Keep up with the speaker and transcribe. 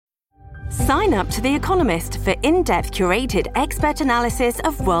Sign up to The Economist for in-depth curated expert analysis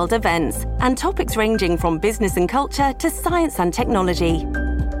of world events and topics ranging from business and culture to science and technology.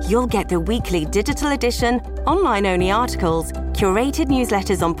 You'll get the weekly digital edition, online-only articles, curated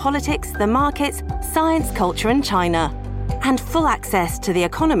newsletters on politics, the markets, science, culture and China, and full access to The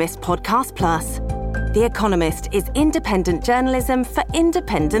Economist Podcast Plus. The Economist is independent journalism for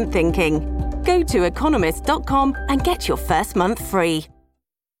independent thinking. Go to economist.com and get your first month free.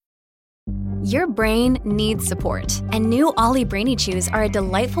 Your brain needs support, and new Ollie Brainy Chews are a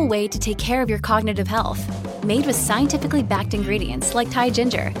delightful way to take care of your cognitive health. Made with scientifically backed ingredients like Thai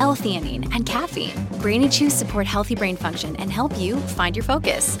ginger, L-theanine, and caffeine, Brainy Chews support healthy brain function and help you find your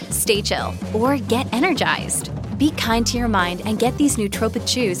focus, stay chill, or get energized. Be kind to your mind and get these nootropic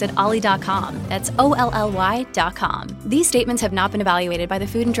chews at ollie.com. That's OLLY.com. These statements have not been evaluated by the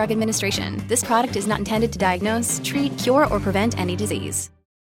Food and Drug Administration. This product is not intended to diagnose, treat, cure, or prevent any disease.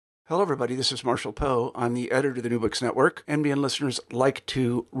 Hello, everybody. This is Marshall Poe. I'm the editor of the New Books Network. NBN listeners like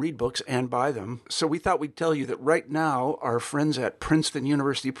to read books and buy them. So we thought we'd tell you that right now, our friends at Princeton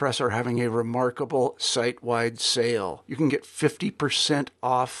University Press are having a remarkable site-wide sale. You can get 50%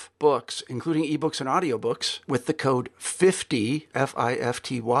 off books, including ebooks and audiobooks, with the code 50,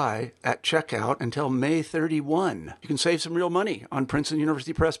 F-I-F-T-Y, at checkout until May 31. You can save some real money on Princeton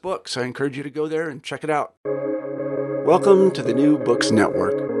University Press books. I encourage you to go there and check it out. Welcome to the New Books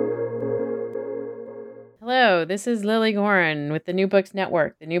Network. Hello, this is Lily Gorin with the New Books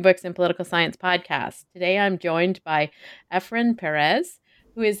Network, the New Books in Political Science podcast. Today I'm joined by Efren Perez,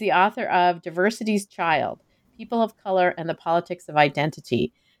 who is the author of Diversity's Child, People of Color and the Politics of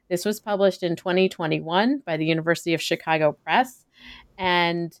Identity. This was published in 2021 by the University of Chicago Press,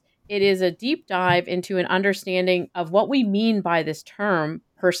 and it is a deep dive into an understanding of what we mean by this term,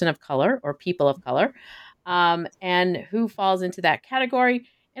 person of color or people of color, and who falls into that category,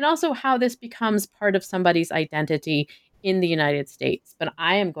 and also how this becomes part of somebody's identity in the United States. But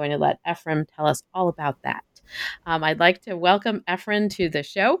I am going to let Efren tell us all about that. I'd like to welcome Efren to the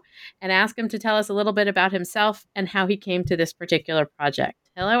show and ask him to tell us a little bit about himself and how he came to this particular project.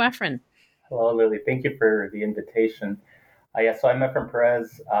 Hello, Efren. Hello, Lily. Thank you for the invitation. So I'm Efren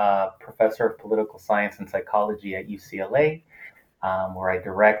Perez, professor of political science and psychology at UCLA, where I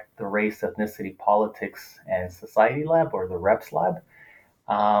direct the Race, Ethnicity, Politics, and Society Lab, or the REPS Lab.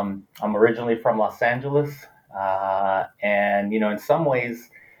 I'm originally from Los Angeles, and, in some ways,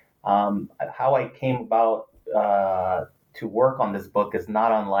 how I came about to work on this book is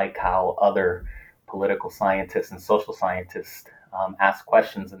not unlike how other political scientists and social scientists ask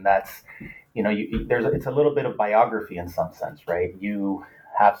questions, and that's, it's a little bit of biography in some sense, right? You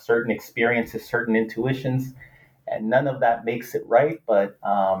have certain experiences, certain intuitions, and none of that makes it right, but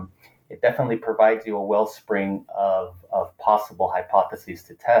it definitely provides you a wellspring of possible hypotheses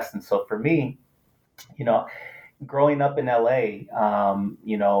to test. And so for me, growing up in LA,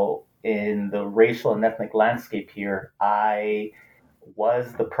 in the racial and ethnic landscape here, I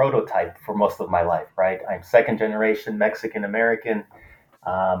was the prototype for most of my life, right? I'm second generation Mexican American.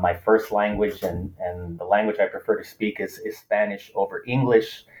 My first language and the language I prefer to speak is Spanish over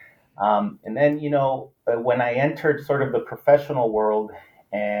English. And then, when I entered sort of the professional world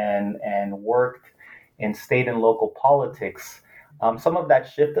and worked in state and local politics, some of that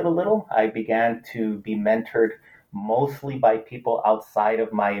shifted a little. I began to be mentored mostly by people outside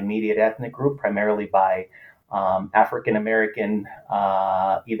of my immediate ethnic group, primarily by African American,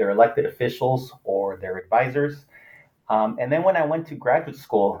 either elected officials or their advisors. And then when I went to graduate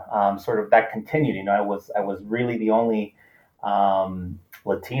school, sort of that continued. I was really the only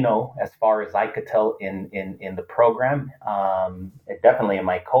Latino, as far as I could tell, in the program, definitely in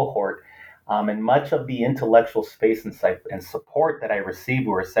my cohort. And much of the intellectual space and support that I received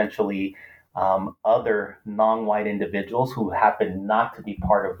were essentially other non-white individuals who happened not to be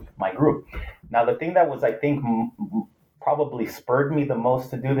part of my group. Now, the thing that was, I think, probably spurred me the most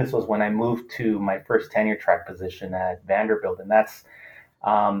to do this was when I moved to my first tenure track position at Vanderbilt. And that's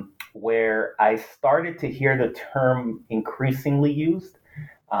where I started to hear the term increasingly used.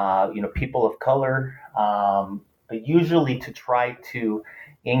 People of color, usually to try to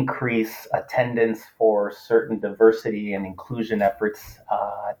increase attendance for certain diversity and inclusion efforts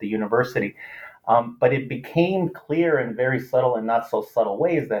at the university. But it became clear in very subtle and not so subtle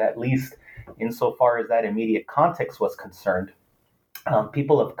ways that, at least insofar as that immediate context was concerned,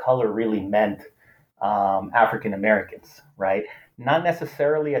 people of color really meant African Americans, right? Not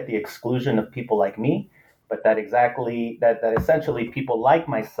necessarily at the exclusion of people like me, but that essentially people like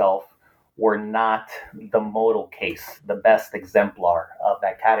myself were not the modal case, the best exemplar of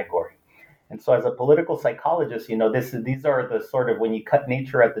that category. And so, as a political psychologist, these are the sort of, when you cut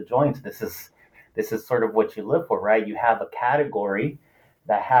nature at the joints, this is sort of what you live for, right? You have a category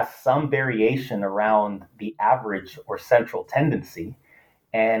that has some variation around the average or central tendency.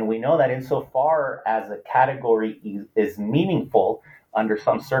 And we know that insofar as a category is meaningful, under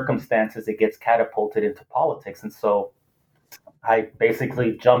some circumstances, it gets catapulted into politics. And so I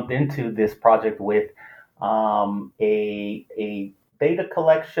basically jumped into this project with a data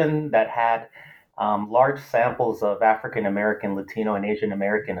collection that had large samples of African American, Latino, and Asian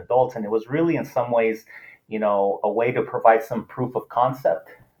American adults, and it was really, in some ways, a way to provide some proof of concept.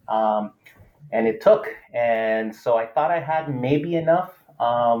 And it took, and so I thought I had maybe enough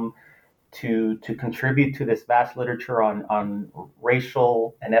to contribute to this vast literature on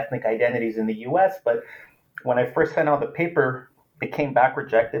racial and ethnic identities in the U.S. But when I first sent out the paper, it came back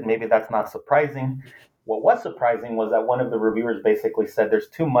rejected. Maybe that's not surprising. What was surprising was that one of the reviewers basically said, "There's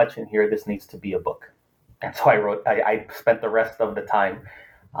too much in here. This needs to be a book." And so I spent the rest of the time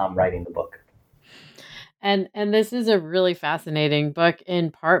writing the book. And this is a really fascinating book,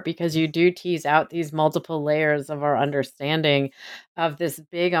 in part because you do tease out these multiple layers of our understanding of this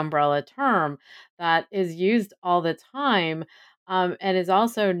big umbrella term that is used all the time. And is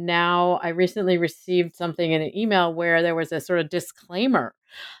also now, I recently received something in an email where there was a sort of disclaimer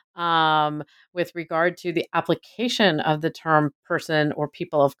with regard to the application of the term person or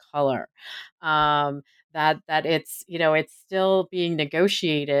people of color. That it's still being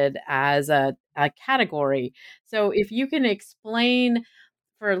negotiated as a category. So if you can explain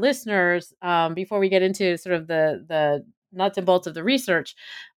for listeners, before we get into sort of the nuts and bolts of the research,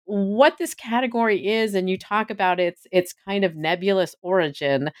 what this category is, and you talk about its kind of nebulous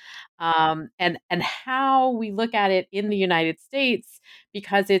origin, and how we look at it in the United States,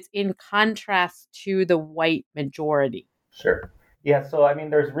 because it's in contrast to the white majority. Sure. Yeah. So, I mean,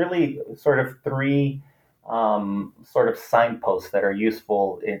 there's really sort of three sort of signposts that are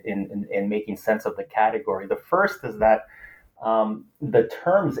useful in making sense of the category. The first is that the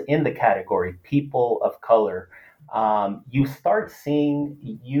terms in the category, people of color, you start seeing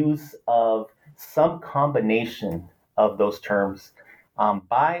use of some combination of those terms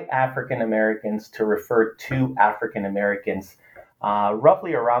by African Americans to refer to African Americans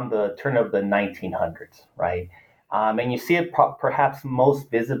roughly around the turn of the 1900s, right? And you see it perhaps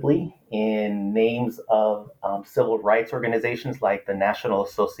most visibly in names of civil rights organizations like the National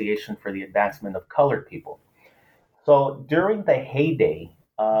Association for the Advancement of Colored People. So during the heyday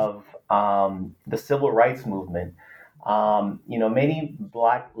of the civil rights movement, many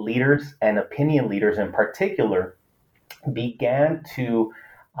Black leaders and opinion leaders in particular began to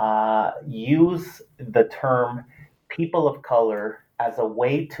use the term people of color as a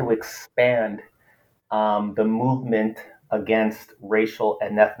way to expand the movement against racial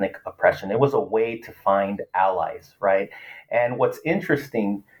and ethnic oppression. It was a way to find allies, right? And what's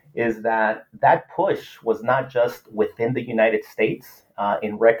interesting is that push was not just within the United States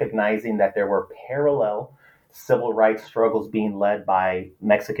in recognizing that there were parallel civil rights struggles being led by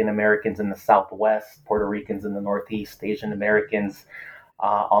Mexican Americans in the Southwest, Puerto Ricans in the Northeast, Asian Americans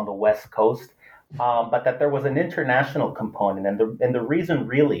on the West Coast, but that there was an international component. And the reason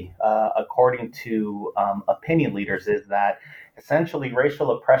really, according to opinion leaders, is that essentially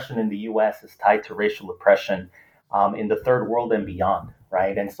racial oppression in the U.S. is tied to racial oppression in the third world and beyond,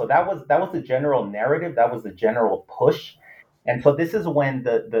 right? And so that was the general narrative, that was the general push. And so this is when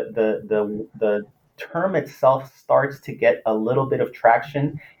the term itself starts to get a little bit of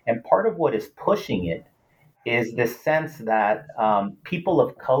traction. And part of what is pushing it is this sense that people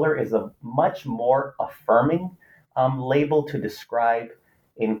of color is a much more affirming label to describe,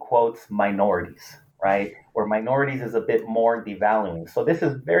 in quotes, minorities, right? Where minorities is a bit more devaluing. So this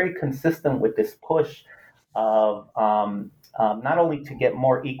is very consistent with this push of not only to get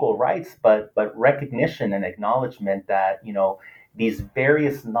more equal rights, but recognition and acknowledgement that, these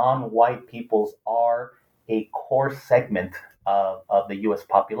various non-white peoples are a core segment of the U.S.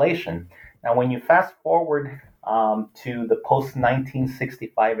 population. Now, when you fast forward to the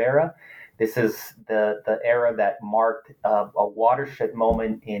post-1965 era, this is the era that marked a watershed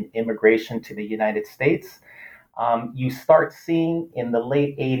moment in immigration to the United States. You start seeing in the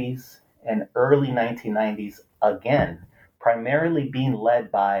late 80s and early 1990s, again, primarily being led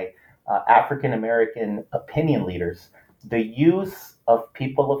by African American opinion leaders, the use of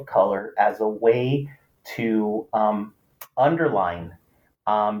people of color as a way to underline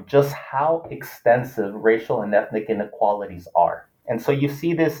just how extensive racial and ethnic inequalities are. And so you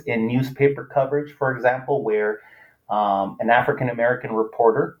see this in newspaper coverage, for example, where an African American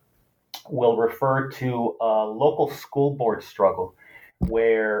reporter will refer to a local school board struggle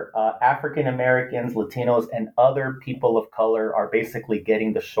where African Americans, Latinos, and other people of color are basically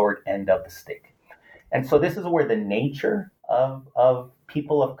getting the short end of the stick. And so this is where the nature of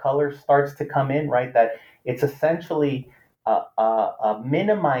people of color starts to come in, right? That it's essentially a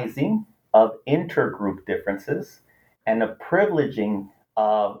minimizing of intergroup differences and a privileging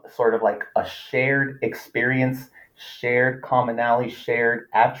of sort of like a shared experience, shared commonality, shared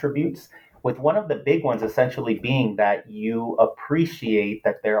attributes, with one of the big ones essentially being that you appreciate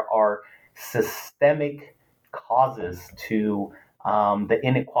that there are systemic causes to the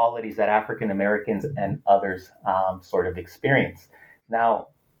inequalities that African Americans and others sort of experience. Now,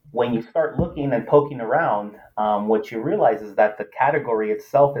 when you start looking and poking around, what you realize is that the category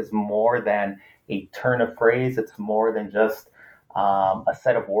itself is more than a turn of phrase. It's more than just a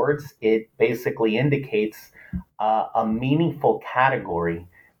set of words. It basically indicates a meaningful category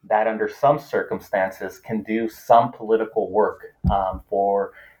that, under some circumstances, can do some political work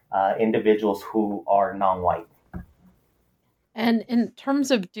for individuals who are non-white. And in terms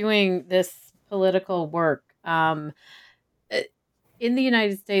of doing this political work, in the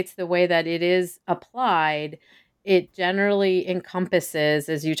United States, the way that it is applied, it generally encompasses,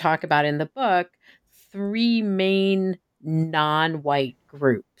 as you talk about in the book, three main non-white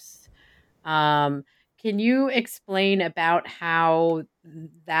groups. Can you explain about how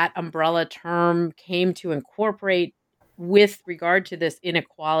that umbrella term came to incorporate with regard to this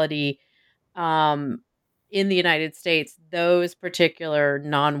inequality in the United States, those particular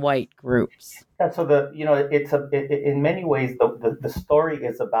non-white groups? Yeah, so in many ways the story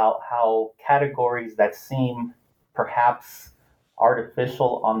is about how categories that seem perhaps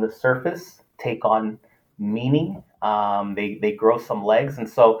artificial on the surface take on meaning. They grow some legs, and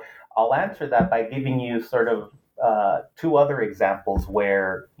so I'll answer that by giving you sort of two other examples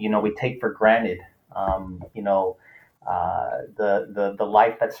where we take for granted the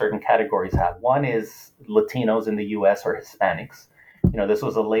life that certain categories have. One is Latinos in the U.S. or Hispanics. This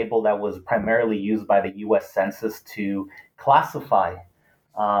was a label that was primarily used by the U.S. Census to classify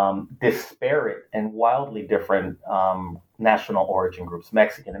disparate and wildly different national origin groups: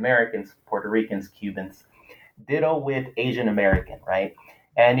 Mexican Americans, Puerto Ricans, Cubans. Ditto with Asian American, right?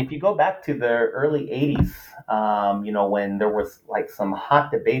 And if you go back to the early 80s, when there was like some hot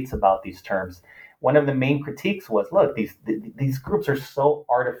debates about these terms, one of the main critiques was, look, these groups are so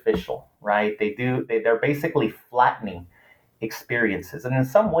artificial, right? They're basically flattening experiences. And in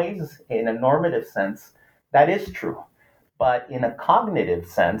some ways, in a normative sense, that is true. But in a cognitive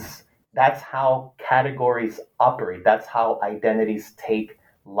sense, that's how categories operate. That's how identities take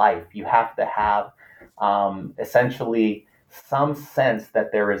life. You have to have essentially some sense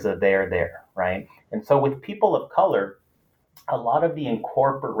that there is a there, right? And so with people of color, a lot of the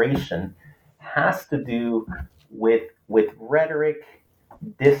incorporation has to do with rhetoric,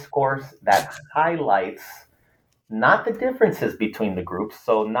 discourse that highlights not the differences between the groups.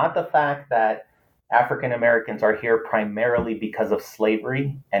 So not the fact that African Americans are here primarily because of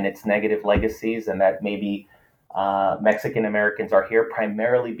slavery and its negative legacies, and that maybe Mexican Americans are here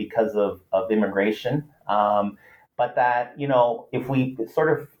primarily because of immigration. But that, if we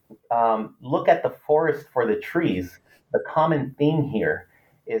sort of look at the forest for the trees, the common theme here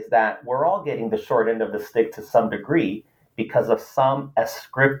is that we're all getting the short end of the stick to some degree because of some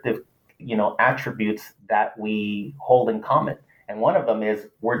ascriptive, attributes that we hold in common. And one of them is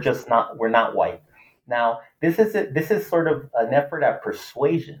we're not white. Now, this is sort of an effort at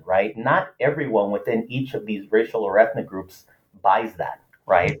persuasion, right? Not everyone within each of these racial or ethnic groups buys that,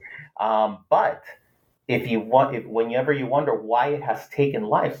 right? But whenever you wonder why it has taken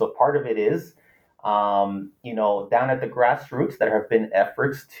life, so part of it is, down at the grassroots, there have been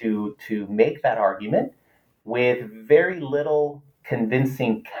efforts to make that argument with very little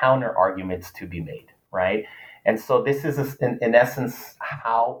convincing counter arguments to be made, right? And so this is, in essence,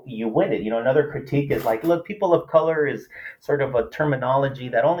 how you win it. Another critique is like, look, people of color is sort of a terminology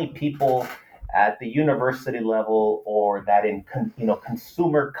that only people at the university level or that in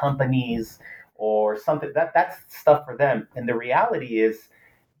consumer companies or something, that's stuff for them. And the reality is,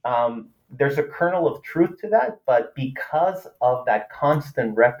 there's a kernel of truth to that, but because of that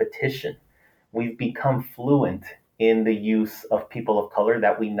constant repetition, we've become fluent in the use of people of color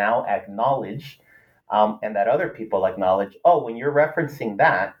that we now acknowledge, and that other people acknowledge. Oh, when you're referencing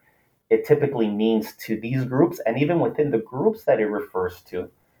that, it typically means to these groups, and even within the groups that it refers to,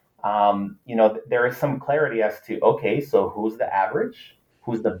 there is some clarity as to, okay, so who's the average,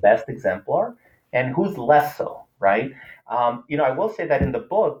 who's the best exemplar, and who's less so, right? I will say that in the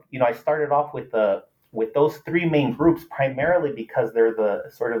book, I started off with those three main groups primarily because they're the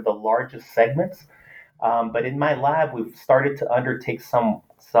sort of the largest segments. But in my lab, we've started to undertake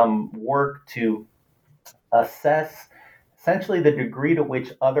some work to assess essentially the degree to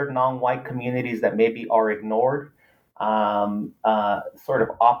which other non-white communities that maybe are ignored sort of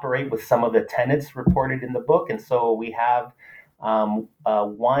operate with some of the tenets reported in the book. And so we have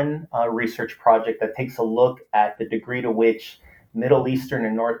one research project that takes a look at the degree to which Middle Eastern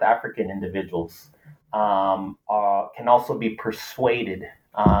and North African individuals can also be persuaded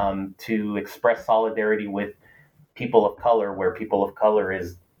to express solidarity with people of color, where people of color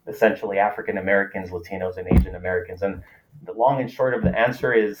is essentially African Americans, Latinos, and Asian Americans. And the long and short of the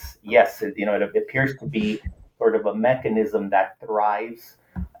answer is yes. It appears to be sort of a mechanism that thrives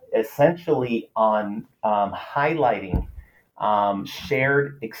essentially on highlighting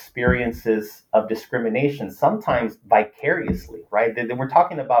shared experiences of discrimination, sometimes vicariously, right? We're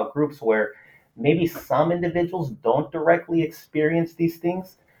talking about groups where maybe some individuals don't directly experience these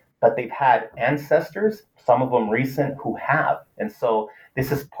things, but they've had ancestors, some of them recent, who have. And so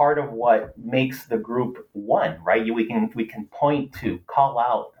this is part of what makes the group one, right? We can point to, call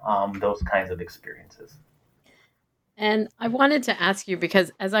out those kinds of experiences. And I wanted to ask you,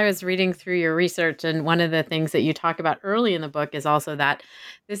 because as I was reading through your research, and one of the things that you talk about early in the book is also that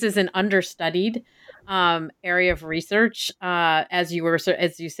this is an understudied area of research. As you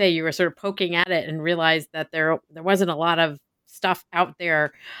say, you were sort of poking at it and realized that there wasn't a lot of stuff out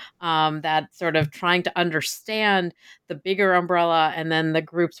there that sort of trying to understand the bigger umbrella and then the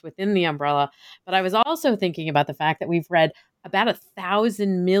groups within the umbrella. But I was also thinking about the fact that we've read about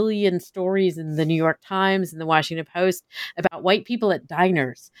 1,000 million stories in the New York Times and the Washington Post about white people at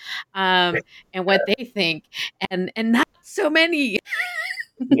diners and what they think, and not so many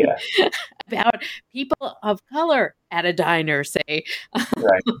Yeah. about people of color at a diner, say,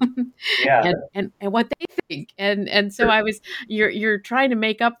 Right. Yeah. and what they think, and so you're trying to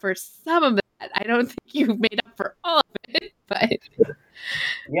make up for some of that. I don't think you've made up for all of it, but.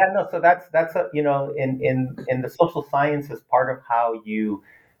 Yeah, no. So that's in the social sciences, part of how you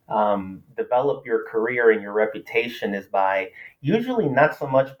develop your career and your reputation is by usually not so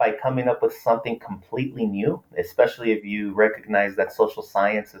much by coming up with something completely new, especially if you recognize that social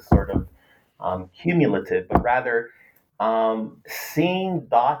science is sort of cumulative, but rather seeing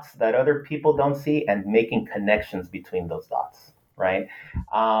dots that other people don't see and making connections between those dots. Right.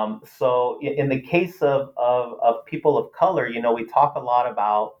 So in the case of people of color, we talk a lot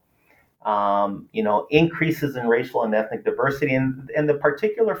about, increases in racial and ethnic diversity. And the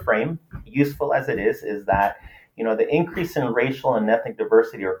particular frame, useful as it is that, the increase in racial and ethnic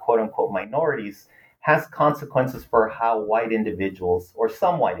diversity, or quote unquote minorities, has consequences for how white individuals, or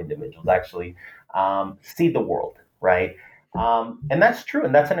some white individuals actually, see the world. Right. And that's true.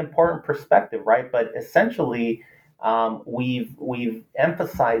 And that's an important perspective. Right. But essentially, we've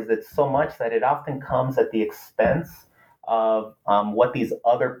emphasized it so much that it often comes at the expense of what these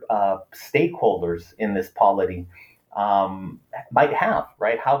other stakeholders in this polity might have,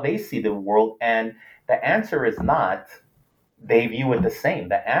 right? How they see the world. And the answer is not they view it the same.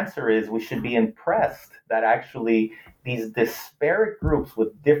 The answer is we should be impressed that actually these disparate groups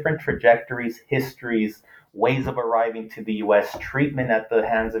with different trajectories, histories, ways of arriving to the U.S., treatment at the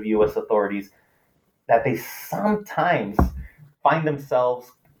hands of U.S. authorities, that they sometimes find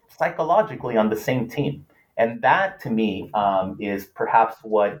themselves psychologically on the same team. And that, to me, is perhaps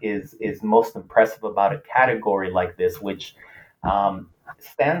what is most impressive about a category like this, which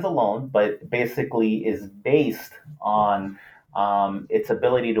stands alone, but basically is based on its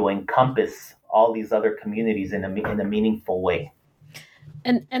ability to encompass all these other communities in a meaningful way.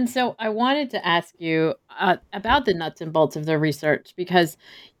 And so I wanted to ask you about the nuts and bolts of the research, because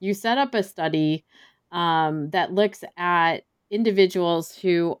you set up a study that looks at individuals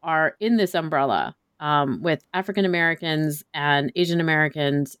who are in this umbrella with African Americans and Asian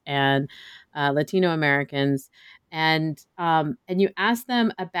Americans and Latino Americans, and you ask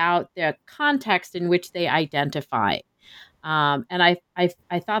them about the context in which they identify. And I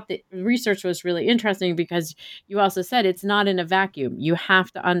thought that research was really interesting because you also said it's not in a vacuum. You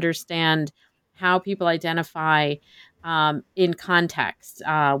have to understand how people identify in context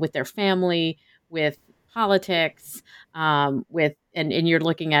with their family, with politics, with and you're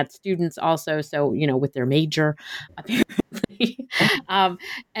looking at students also, so with their major apparently.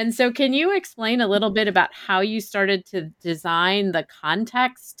 And so can you explain a little bit about how you started to design the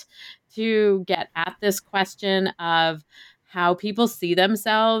context to get at this question of how people see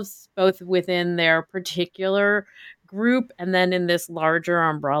themselves both within their particular group and then in this larger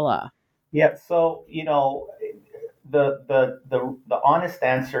umbrella? Yeah, so the honest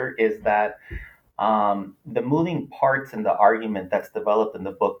answer is that the moving parts in the argument that's developed in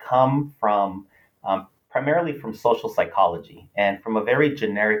the book come from primarily from social psychology and from a very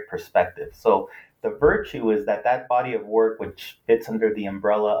generic perspective. So the virtue is that that body of work, which fits under the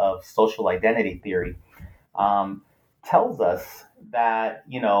umbrella of social identity theory, tells us that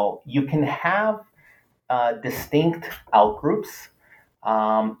you can have distinct outgroups,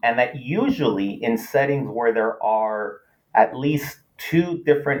 and that usually in settings where there are at least two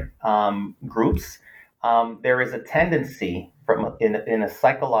different groups, there is a tendency in a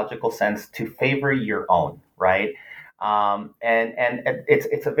psychological sense to favor your own, right? And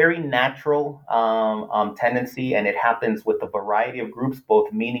it's a very natural tendency, and it happens with a variety of groups,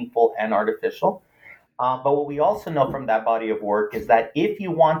 both meaningful and artificial. But what we also know from that body of work is that if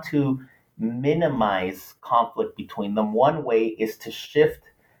you want to minimize conflict between them, one way is to shift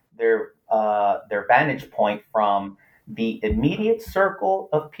their vantage point from the immediate circle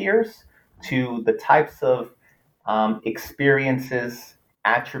of peers to the types of experiences,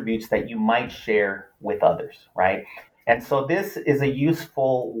 attributes that you might share with others, right? And so this is a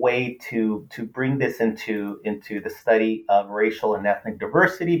useful way to bring this into the study of racial and ethnic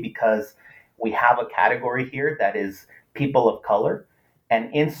diversity, because we have a category here that is people of color.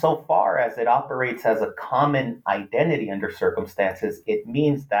 And insofar as it operates as a common identity under circumstances, it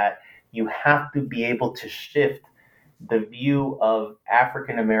means that you have to be able to shift the view of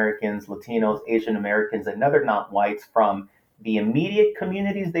African Americans, Latinos, Asian Americans, and other non-whites from the immediate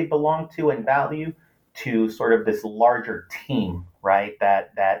communities they belong to and value to sort of this larger team, right?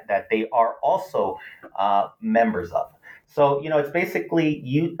 That they are also members of. So it's basically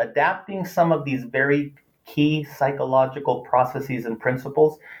you adapting some of these very key psychological processes and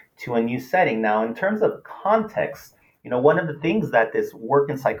principles to a new setting. Now, in terms of context, one of the things that this work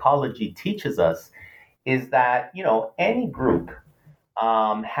in psychology teaches us is that any group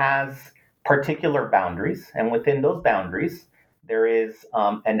has particular boundaries, and within those boundaries, there is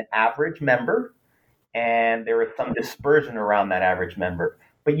an average member, and there is some dispersion around that average member.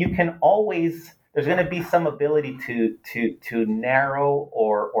 But you can always there's going to be some ability to narrow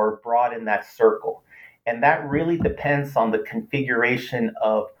or broaden that circle, and that really depends on the configuration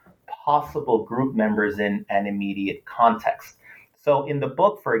of possible group members in an immediate context. So, in the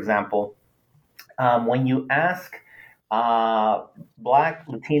book, for example, when you ask Black,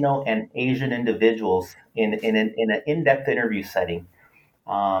 Latino, and Asian individuals in an in-depth interview setting,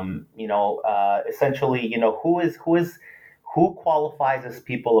 essentially, who qualifies as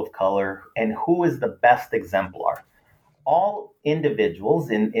people of color and who is the best exemplar. All individuals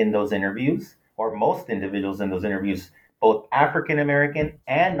in those interviews, or most individuals in those interviews, both African American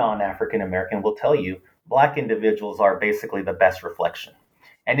and non-African American, will tell you Black individuals are basically the best reflection.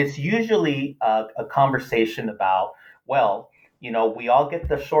 And it's usually a conversation about, well, we all get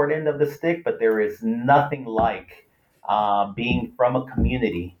the short end of the stick, but there is nothing like being from a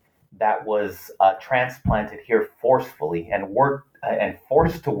community that was transplanted here forcefully and worked and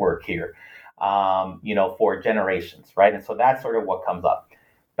forced to work here, for generations, right? And so that's sort of what comes up.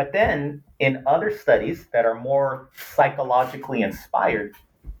 But then in other studies that are more psychologically inspired,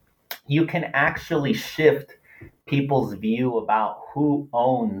 you can actually shift people's view about who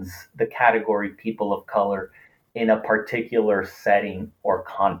owns the category people of color in a particular setting or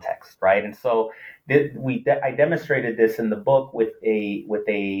context, right? And so I demonstrated this in the book with a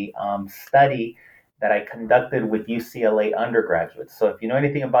study that I conducted with UCLA undergraduates. So if you know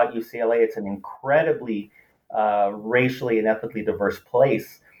anything about UCLA, it's an incredibly racially and ethnically diverse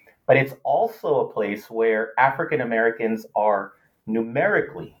place, but it's also a place where African Americans are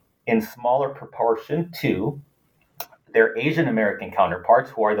numerically in smaller proportion to their Asian American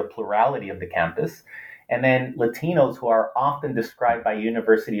counterparts, who are the plurality of the campus, and then Latinos, who are often described by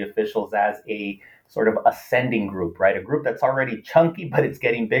university officials as a sort of ascending group, right? A group that's already chunky, but it's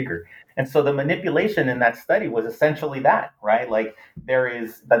getting bigger. And so the manipulation in that study was essentially that, right? Like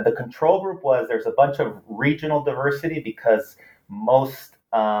the control group there's a bunch of regional diversity because most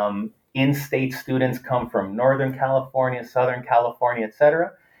in-state students come from Northern California, Southern California, et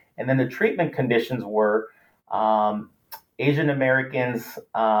cetera. And then the treatment conditions were Asian Americans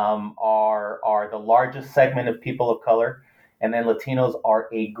are the largest segment of people of color, and then Latinos are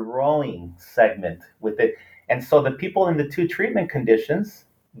a growing segment with it. And so the people in the two treatment conditions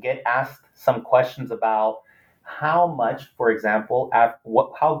get asked some questions about how much, for example,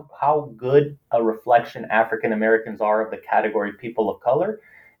 how good a reflection African Americans are of the category people of color.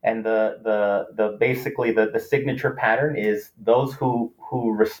 And basically the signature pattern is those who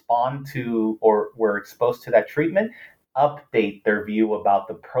respond to or were exposed to that treatment update their view about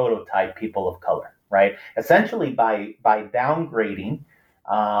the prototype people of color, right? Essentially by downgrading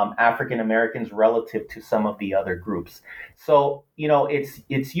African Americans relative to some of the other groups. So,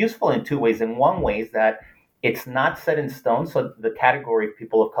 it's useful in two ways. In one way is that it's not set in stone. So the category of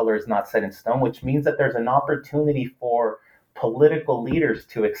people of color is not set in stone, which means that there's an opportunity for political leaders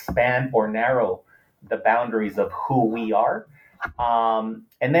to expand or narrow the boundaries of who we are. And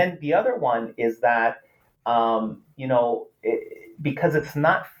then the other one is that, because it's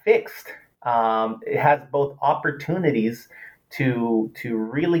not fixed, it has both opportunities to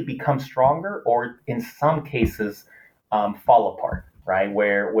really become stronger, or in some cases, fall apart, right?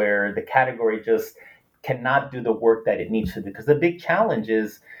 Where the category just cannot do the work that it needs to do. Because the big challenge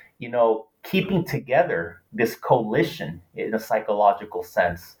is, keeping together this coalition in a psychological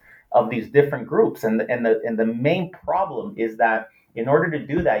sense of these different groups. And the main problem is that in order to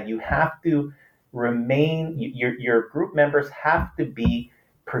do that, you have to your group members have to be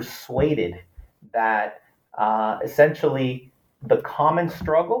persuaded that essentially the common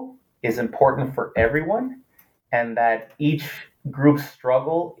struggle is important for everyone, and that each group's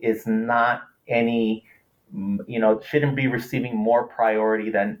struggle is not any, shouldn't be receiving more priority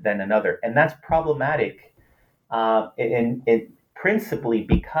than another. And that's problematic, in principally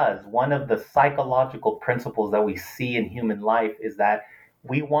because one of the psychological principles that we see in human life is that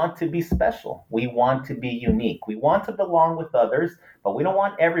we want to be special. We want to be unique. We want to belong with others, but we don't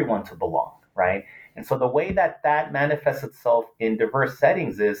want everyone to belong, right? And so the way that manifests itself in diverse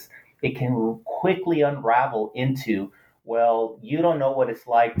settings is it can quickly unravel into, well, you don't know what it's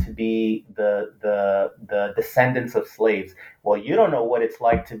like to be the descendants of slaves. Well, you don't know what it's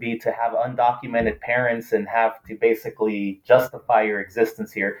like to have undocumented parents and have to basically justify your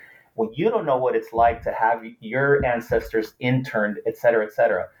existence here. Well, you don't know what it's like to have your ancestors interned, et cetera, et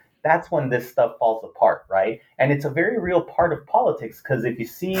cetera. That's when this stuff falls apart, right? And it's a very real part of politics, because if you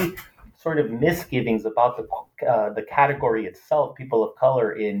see sort of misgivings about the category itself, people of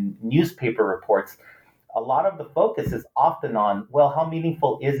color, in newspaper reports, a lot of the focus is often on, well, how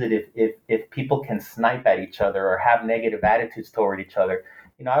meaningful is it if people can snipe at each other or have negative attitudes toward each other?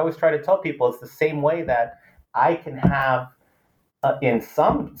 I always try to tell people it's the same way that I can have, in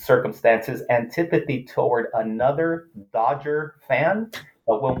some circumstances, antipathy toward another Dodger fan.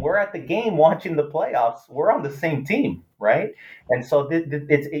 But when we're at the game watching the playoffs, we're on the same team, right? And so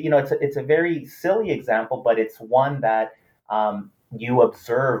it's a very silly example, but it's one that you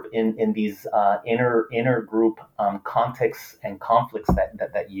observe in these inner group contexts and conflicts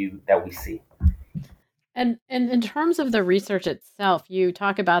that we see. And in terms of the research itself, you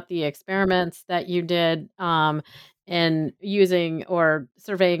talk about the experiments that you did in using or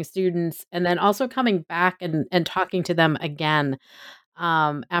surveying students, and then also coming back and talking to them again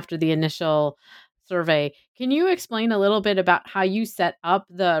after the initial survey. Can you explain a little bit about how you set up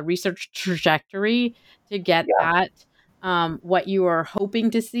the research trajectory to get at what you were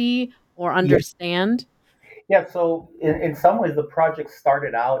hoping to see or understand? Yeah. So in some ways, the project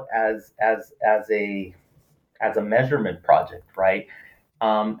started out as a measurement project, right?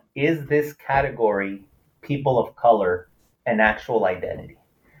 Is this category, people of color, an actual identity?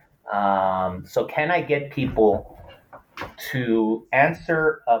 So can I get people to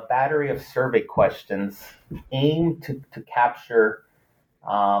answer a battery of survey questions aimed to capture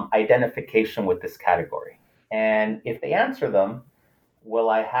identification with this category? And if they answer them, will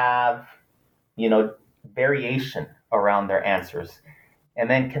I have, variation around their answers? And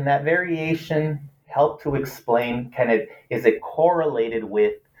then can that variation help to explain, is it correlated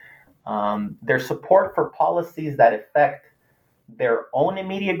with their support for policies that affect their own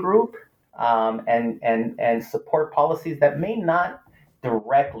immediate group, and support policies that may not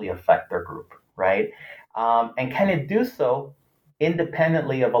directly affect their group, right? And can it do so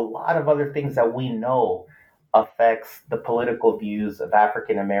independently of a lot of other things that we know affects the political views of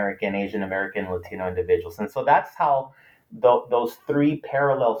African American, Asian American, Latino individuals? And so that's how those three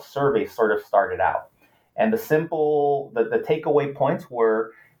parallel surveys sort of started out. And the takeaway points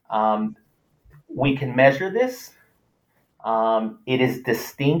were, we can measure this. It is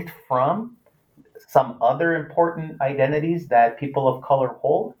distinct from some other important identities that people of color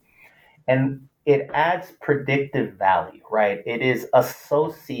hold. And it adds predictive value, right? It is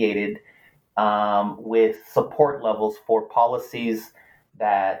associated with support levels for policies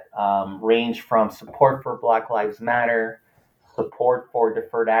that range from support for Black Lives Matter, support for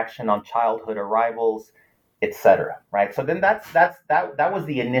deferred action on childhood arrivals, etc. Right. So then that was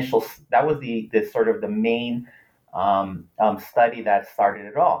the initial, that was the sort of the main study that started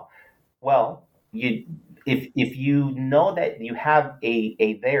it all. Well, if you know that you have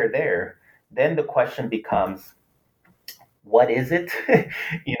a there, then the question becomes, what is it?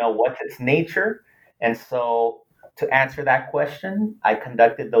 What's its nature? And so to answer that question, I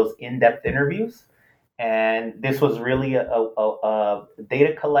conducted those in-depth interviews. And this was really a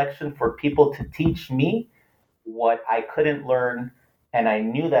data collection for people to teach me what I couldn't learn, and I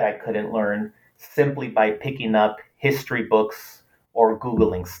knew that I couldn't learn simply by picking up history books or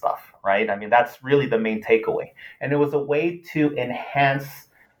Googling stuff, right? I mean, that's really the main takeaway. And it was a way to enhance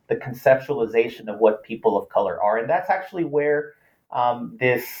the conceptualization of what people of color are. And that's actually where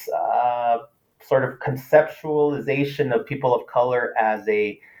this sort of conceptualization of people of color as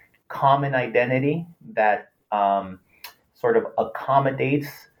a common identity that sort of accommodates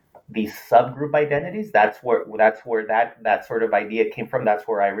these subgroup identities. That's where that sort of idea came from. That's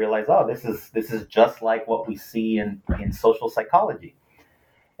where I realized, oh, this is just like what we see in social psychology.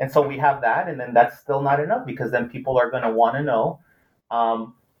 And so we have that, and then that's still not enough, because then people are going to want to know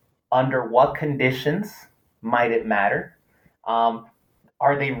under what conditions might it matter.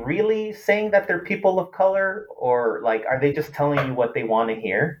 Are they really saying that they're people of color, or like are they just telling you what they want to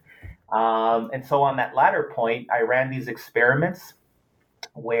hear? And so on that latter point, I ran these experiments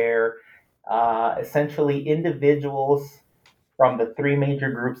where essentially individuals from the three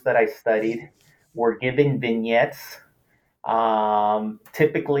major groups that I studied were given vignettes,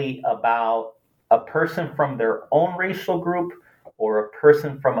 typically about a person from their own racial group or a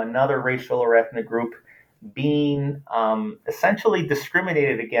person from another racial or ethnic group being essentially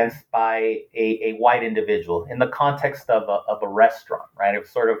discriminated against by a white individual in the context of a restaurant, right? It was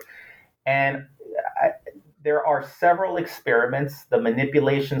sort of, and there are several experiments. The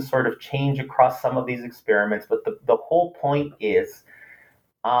manipulations sort of change across some of these experiments, but the whole point is,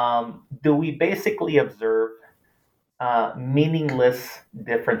 do we basically observe meaningless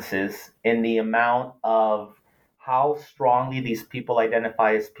differences in the amount of how strongly these people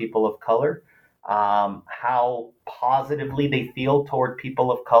identify as people of color, how positively they feel toward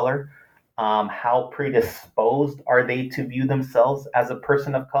people of color, how predisposed are they to view themselves as a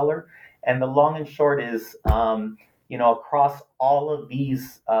person of color? And the long and short is, across all of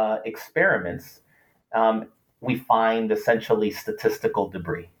these experiments, we find essentially statistical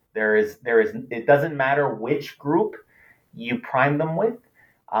debris. It doesn't matter which group you prime them with.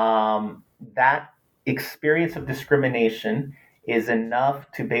 That experience of discrimination is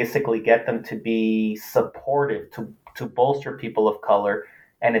enough to basically get them to be supportive, to bolster people of color.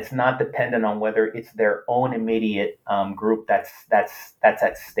 And it's not dependent on whether it's their own immediate group that's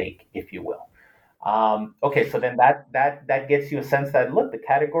at stake, if you will. Okay, so then that gets you a sense that, look, the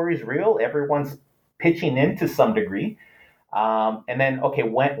category is real. Everyone's pitching in to some degree. And then, okay,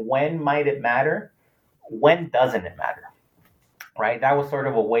 when might it matter? When doesn't it matter? Right? That was sort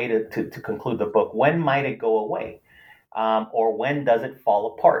of a way to conclude the book. When might it go away? Or when does it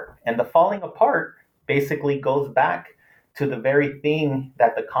fall apart? And the falling apart basically goes back to the very thing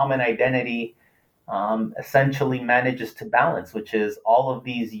that the common identity essentially manages to balance, which is all of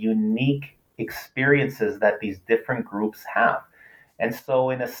these unique experiences that these different groups have. And so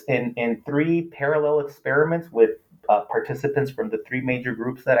in three parallel experiments with participants from the three major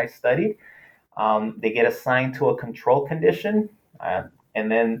groups that I studied, they get assigned to a control condition,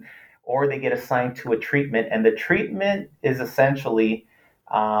 or they get assigned to a treatment. And the treatment is essentially,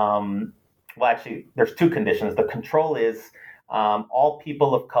 actually, there's two conditions. The control is all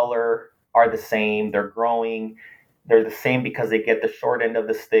people of color are the same. They're growing. They're the same because they get the short end of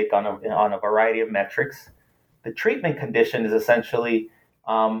the stick on a variety of metrics. The treatment condition is essentially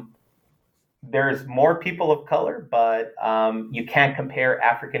there's more people of color, but you can't compare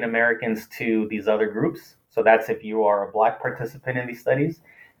African Americans to these other groups. So that's if you are a Black participant in these studies.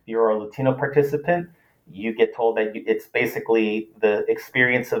 If you're a Latino participant, you get told that it's basically the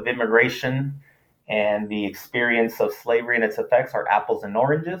experience of immigration and the experience of slavery and its effects are apples and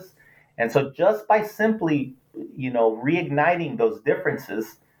oranges. And so just by simply, reigniting those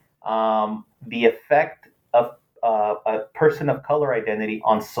differences, the effect of a person of color identity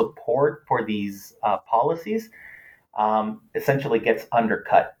on support for these policies essentially gets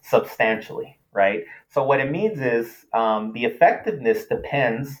undercut substantially, right? So what it means is the effectiveness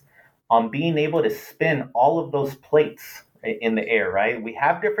depends on being able to spin all of those plates in the air, right? We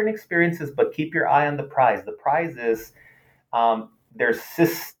have different experiences, but keep your eye on the prize. The prize is there's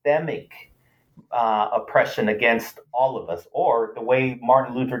systemic oppression against all of us, or the way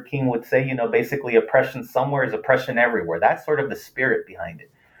Martin Luther King would say, basically oppression somewhere is oppression everywhere. That's sort of the spirit behind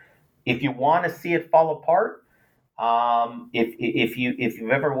it. If you want to see it fall apart, if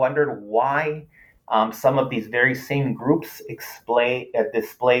you've ever wondered why some of these very same groups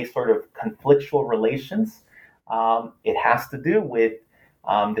display sort of conflictual relations, it has to do with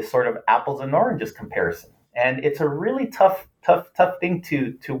this sort of apples and oranges comparison. And it's a really tough thing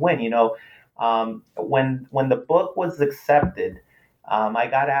to win. When the book was accepted, I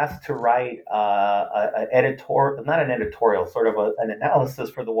got asked to write an editorial, not an editorial, sort of an analysis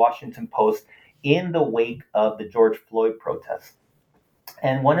for the Washington Post in the wake of the George Floyd protests.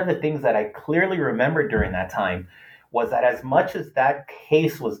 And one of the things that I clearly remember during that time was that as much as that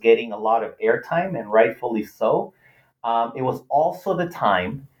case was getting a lot of airtime, and rightfully so, it was also the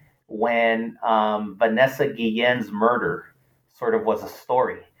time when Vanessa Guillen's murder sort of was a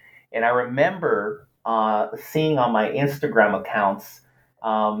story. And I remember seeing on my Instagram accounts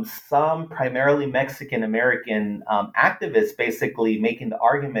some primarily Mexican American activists basically making the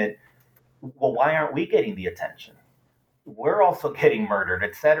argument, well, why aren't we getting the attention? We're also getting murdered,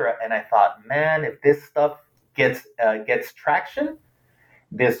 etc. And I thought, man, if this stuff gets traction,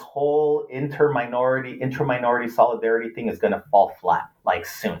 this whole inter-minority solidarity thing is going to fall flat like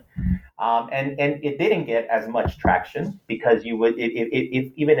soon. And it didn't get as much traction because you would,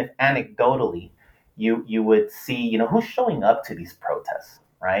 if even if anecdotally, you would see, who's showing up to these protests,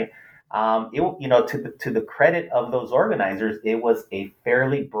 right? To the credit of those organizers, it was a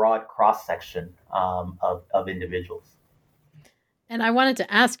fairly broad cross section of individuals. And I wanted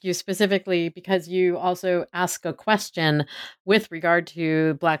to ask you specifically because you also ask a question with regard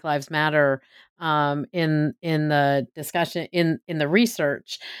to Black Lives Matter in the discussion in the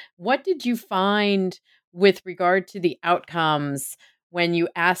research. What did you find with regard to the outcomes when you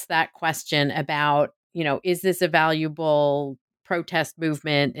asked that question about, is this a valuable protest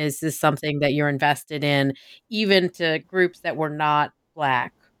movement? Is this something that you're invested in, even to groups that were not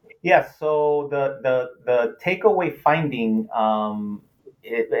Black? Yeah, so the takeaway finding,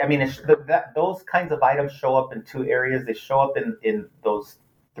 those kinds of items show up in two areas. They show up in those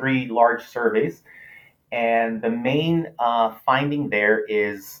three large surveys, and the main finding there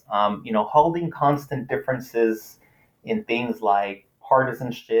is, holding constant differences in things like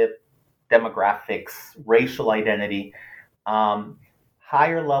partisanship, demographics, racial identity.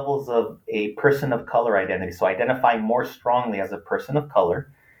 Higher levels of a person of color identity, so identifying more strongly as a person of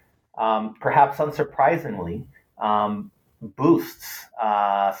color. Perhaps unsurprisingly, boosts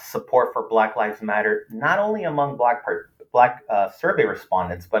support for Black Lives Matter, not only among Black survey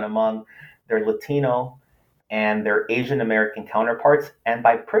respondents, but among their Latino and their Asian American counterparts, and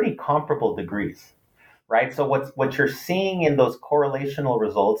by pretty comparable degrees, right? So what you're seeing in those correlational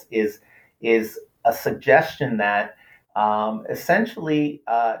results is a suggestion that essentially,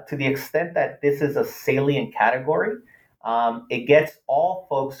 to the extent that this is a salient category, it gets all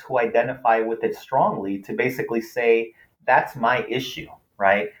folks who identify with it strongly to basically say, that's my issue,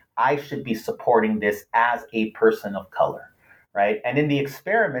 right? I should be supporting this as a person of color, right? And in the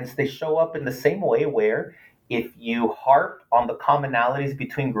experiments, they show up in the same way where if you harp on the commonalities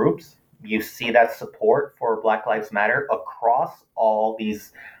between groups, you see that support for Black Lives Matter across all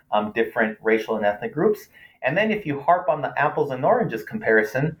these different racial and ethnic groups. And then if you harp on the apples and oranges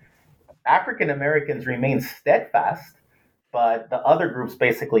comparison, African Americans remain steadfast, but the other groups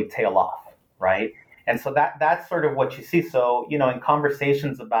basically tail off, right? And so that's sort of what you see. So, in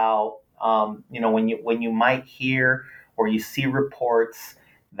conversations about, when you might hear or you see reports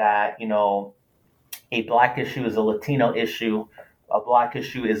that, a Black issue is a Latino issue, a Black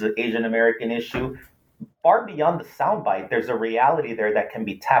issue is an Asian American issue, far beyond the soundbite, there's a reality there that can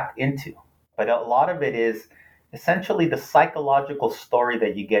be tapped into. But a lot of it is essentially the psychological story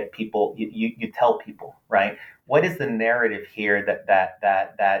that you get people, you tell people, right? What is the narrative here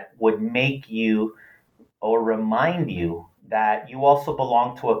that would make you or remind you that you also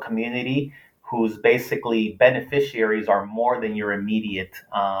belong to a community whose basically beneficiaries are more than your immediate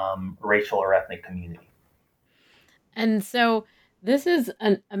racial or ethnic community? And so this is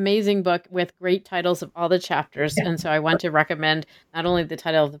an amazing book with great titles of all the chapters. And so I want to recommend not only the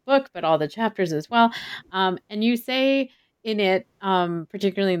title of the book, but all the chapters as well. And you say in it,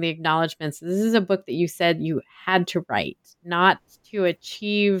 particularly in the acknowledgments, this is a book that you said you had to write, not to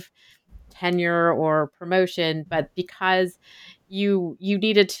achieve tenure or promotion, but because you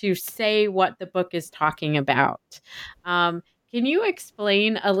needed to say what the book is talking about. Can you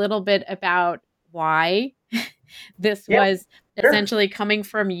explain a little bit about why this was essentially coming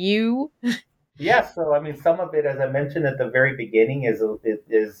from you? Yeah. So, some of it, as I mentioned at the very beginning, is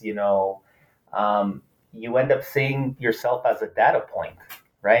you end up seeing yourself as a data point,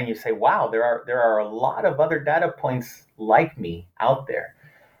 right? And you say, wow, there are a lot of other data points like me out there.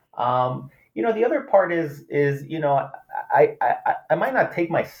 The other part is I might not take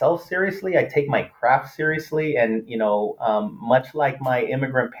myself seriously. I take my craft seriously, and much like my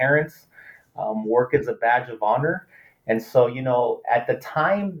immigrant parents, work is a badge of honor. And so, at the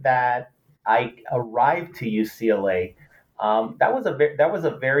time that I arrived to UCLA, that was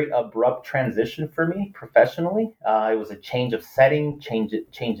a very abrupt transition for me professionally. It was a change of setting, change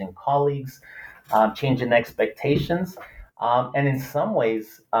in colleagues, change in expectations, and in some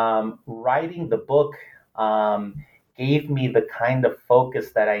ways, writing the book gave me the kind of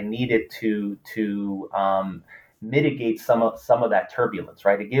focus that I needed to mitigate some of that turbulence.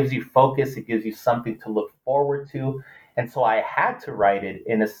 Right, it gives you focus, it gives you something to look forward to, and so I had to write it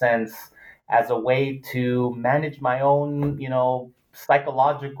in a sense as a way to manage my own,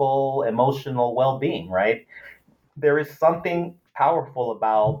 psychological, emotional well-being, right? There is something powerful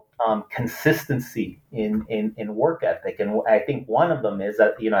about consistency in work ethic. And I think one of them is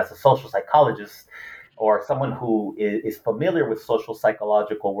that, as a social psychologist or someone who is familiar with social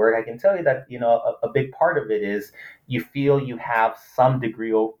psychological work, I can tell you that, a big part of it is you feel you have some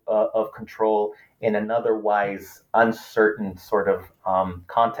degree of control in an otherwise uncertain sort of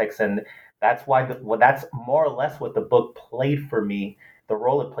context. And that's why that's more or less what the book played for me, the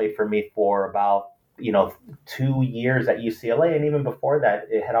role it played for me for about 2 years at UCLA, and even before that,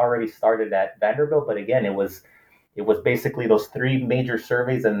 it had already started at Vanderbilt. But again, it was basically those three major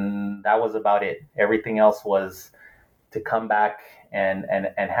surveys, and that was about it. Everything else was to come back and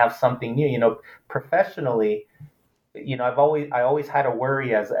have something new. Professionally, I always had a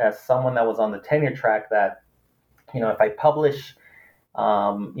worry as someone that was on the tenure track that, if I publish,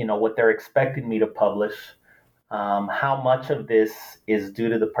 what they're expecting me to publish, how much of this is due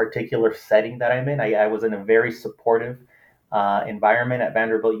to the particular setting that I'm in. I was in a very supportive environment at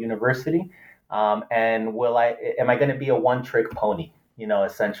Vanderbilt University. And am I going to be a one-trick pony,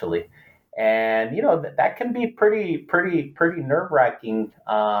 essentially? And, that can be pretty nerve-wracking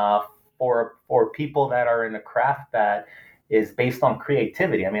for people that are in a craft that is based on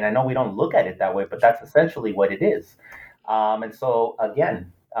creativity. I mean, I know we don't look at it that way, but that's essentially what it is. And so,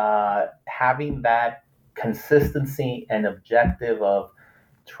 again, having that consistency and objective of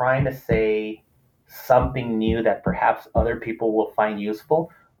trying to say something new that perhaps other people will find useful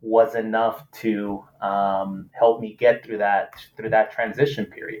was enough to help me get through that transition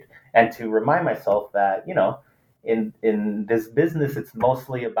period, and to remind myself that in this business it's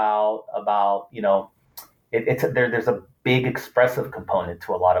mostly about there's a big expressive component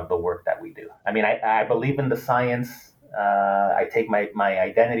to a lot of the work that we do. I mean, I believe in the science. I take my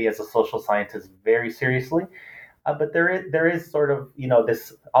identity as a social scientist very seriously, but there is sort of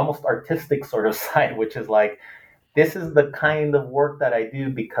this almost artistic sort of side, which is like, this is the kind of work that I do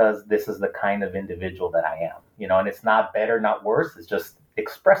because this is the kind of individual that I am, and it's not better, not worse. It's just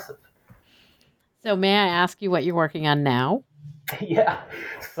expressive. So may I ask you what you're working on now? Yeah.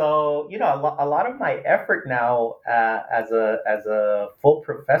 So, a lot of my effort now as a full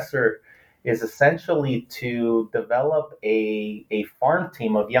professor is essentially to develop a farm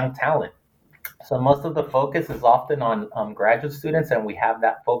team of young talent. So most of the focus is often on graduate students, and we have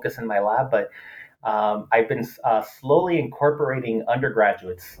that focus in my lab, but I've been slowly incorporating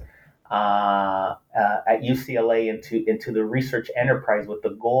undergraduates at UCLA into the research enterprise with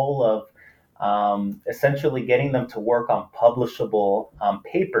the goal of essentially getting them to work on publishable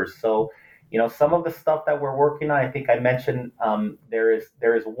papers. So, some of the stuff that we're working on, I think I mentioned, there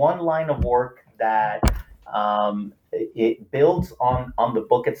is one line of work that it builds on the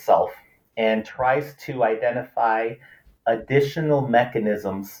book itself and tries to identify additional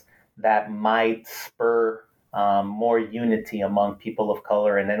mechanisms that might spur more unity among people of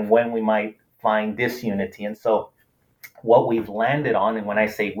color, and then when we might find disunity. And so what we've landed on, and when I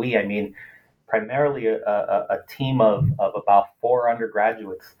say we, I mean primarily a team of about 4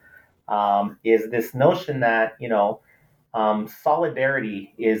 undergraduates, is this notion that,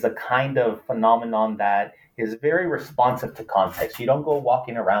 solidarity is a kind of phenomenon that is very responsive to context. You don't go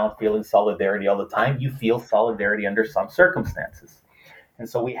walking around feeling solidarity all the time. You feel solidarity under some circumstances. And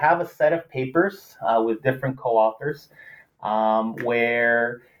so we have a set of papers with different co-authors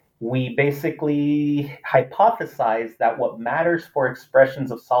where we basically hypothesize that what matters for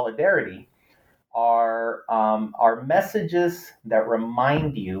expressions of solidarity are messages that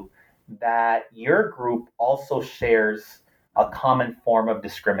remind you that your group also shares a common form of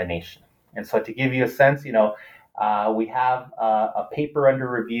discrimination. And so to give you a sense, we have a paper under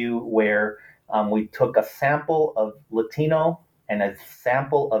review where we took a sample of Latino and a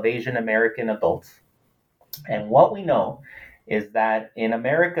sample of Asian American adults. And what we know is that in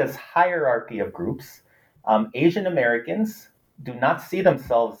America's hierarchy of groups, Asian Americans do not see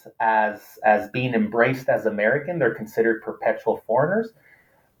themselves as being embraced as American. They're considered perpetual foreigners,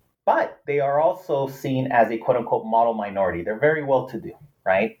 but they are also seen as a quote unquote model minority. They're very well-to-do,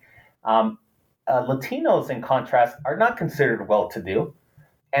 right? Latinos, in contrast, are not considered well-to-do,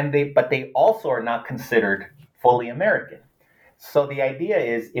 but they also are not considered fully American. So the idea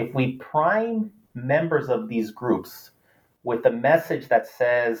is if we prime members of these groups with a message that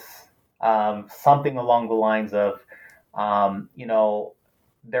says something along the lines of,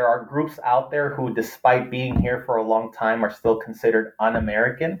 there are groups out there who, despite being here for a long time, are still considered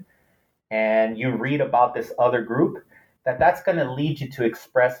un-American, and you read about this other group, that's going to lead you to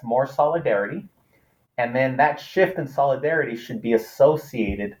express more solidarity. And then that shift in solidarity should be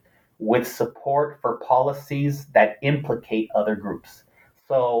associated with support for policies that implicate other groups.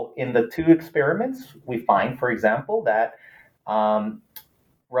 So in the two experiments, we find, for example, that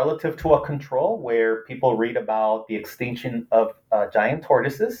relative to a control where people read about the extinction of giant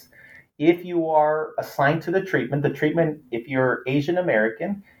tortoises, if you are assigned to the treatment, if you're Asian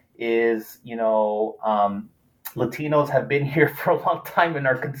American, is, Latinos have been here for a long time and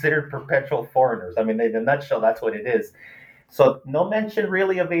are considered perpetual foreigners. I mean, in a nutshell, that's what it is. So no mention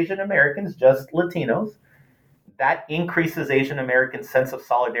really of Asian Americans, just Latinos. That increases Asian Americans' sense of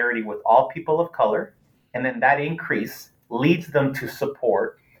solidarity with all people of color. And then that increase leads them to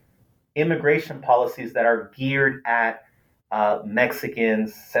support immigration policies that are geared at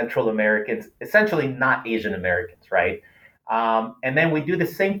Mexicans, Central Americans, essentially not Asian Americans, right? And then we do the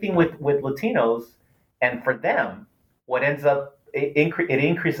same thing with Latinos. And for them, what ends up, it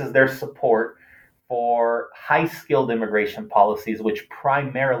increases their support for high-skilled immigration policies, which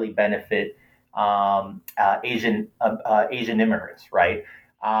primarily benefit Asian immigrants, right?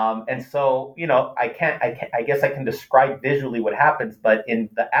 And so, I guess I can describe visually what happens, but in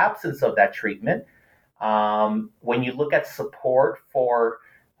the absence of that treatment, when you look at support for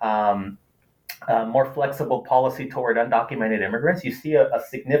more flexible policy toward undocumented immigrants, you see a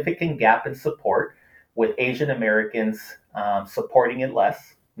significant gap in support, with Asian Americans supporting it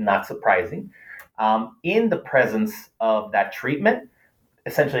less, not surprising. In the presence of that treatment,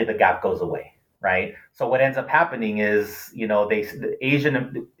 essentially the gap goes away, right? So what ends up happening is, the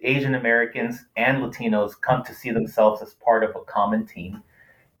Asian Americans and Latinos come to see themselves as part of a common team,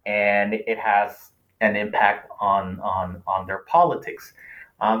 and it has an impact on their politics.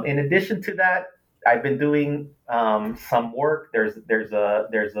 In addition to that, I've been doing some work. There's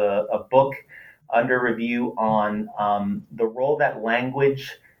a book under review on the role that language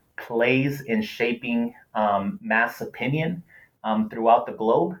plays in shaping mass opinion throughout the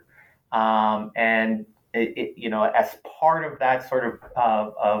globe, and as part of that sort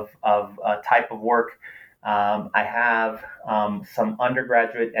of type of work, I have some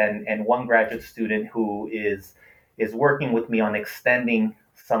undergraduate and one graduate student who is working with me on extending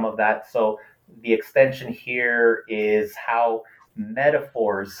some of that. So the extension here is how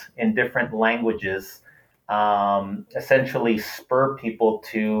metaphors in different languages essentially spur people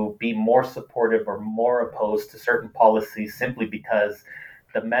to be more supportive or more opposed to certain policies simply because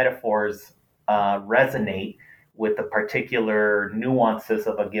the metaphors resonate with the particular nuances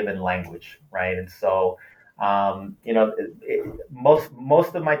of a given language, right? And so,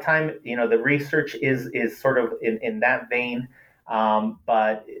 most of my time, the research is sort of in that vein.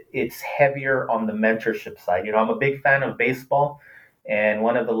 But it's heavier on the mentorship side. I'm a big fan of baseball. And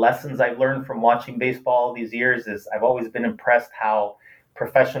one of the lessons I've learned from watching baseball all these years is I've always been impressed how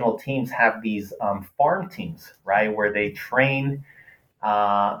professional teams have these farm teams, right? Where they train,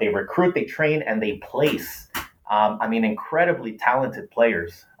 they recruit, they train, and they place, incredibly talented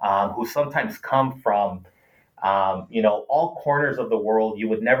players who sometimes come from all corners of the world. You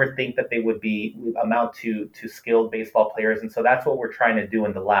would never think that they would amount to skilled baseball players. And so that's what we're trying to do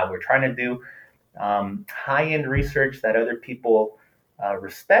in the lab. We're trying to do high-end research that other people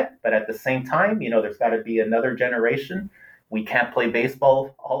respect, but at the same time, there's got to be another generation. We can't play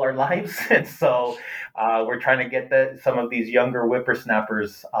baseball all our lives. And so we're trying to get some of these younger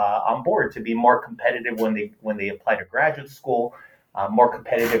whippersnappers on board to be more competitive when they apply to graduate school, more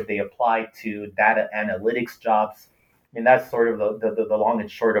competitive they apply to data analytics jobs. I mean, that's sort of the long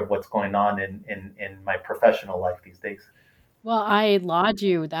and short of what's going on in my professional life these days. Well, I laud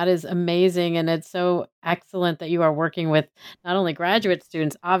you. That is amazing. And it's so excellent that you are working with not only graduate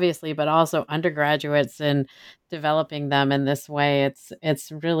students, obviously, but also undergraduates and developing them in this way.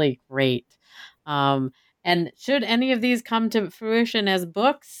 It's really great. And should any of these come to fruition as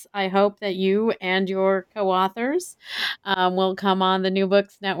books, I hope that you and your co-authors will come on the New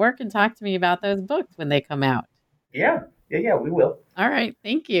Books Network and talk to me about those books when they come out. Yeah, we will. All right.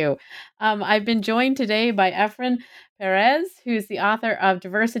 Thank you. I've been joined today by Efren Perez, who's the author of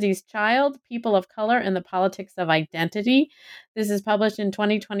Diversity's Child, People of Color and the Politics of Identity. This is published in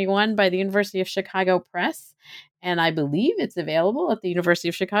 2021 by the University of Chicago Press, and I believe it's available at the University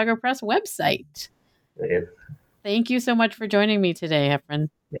of Chicago Press website. It is. Thank you so much for joining me today, Efren.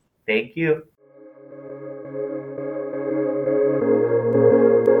 Thank you.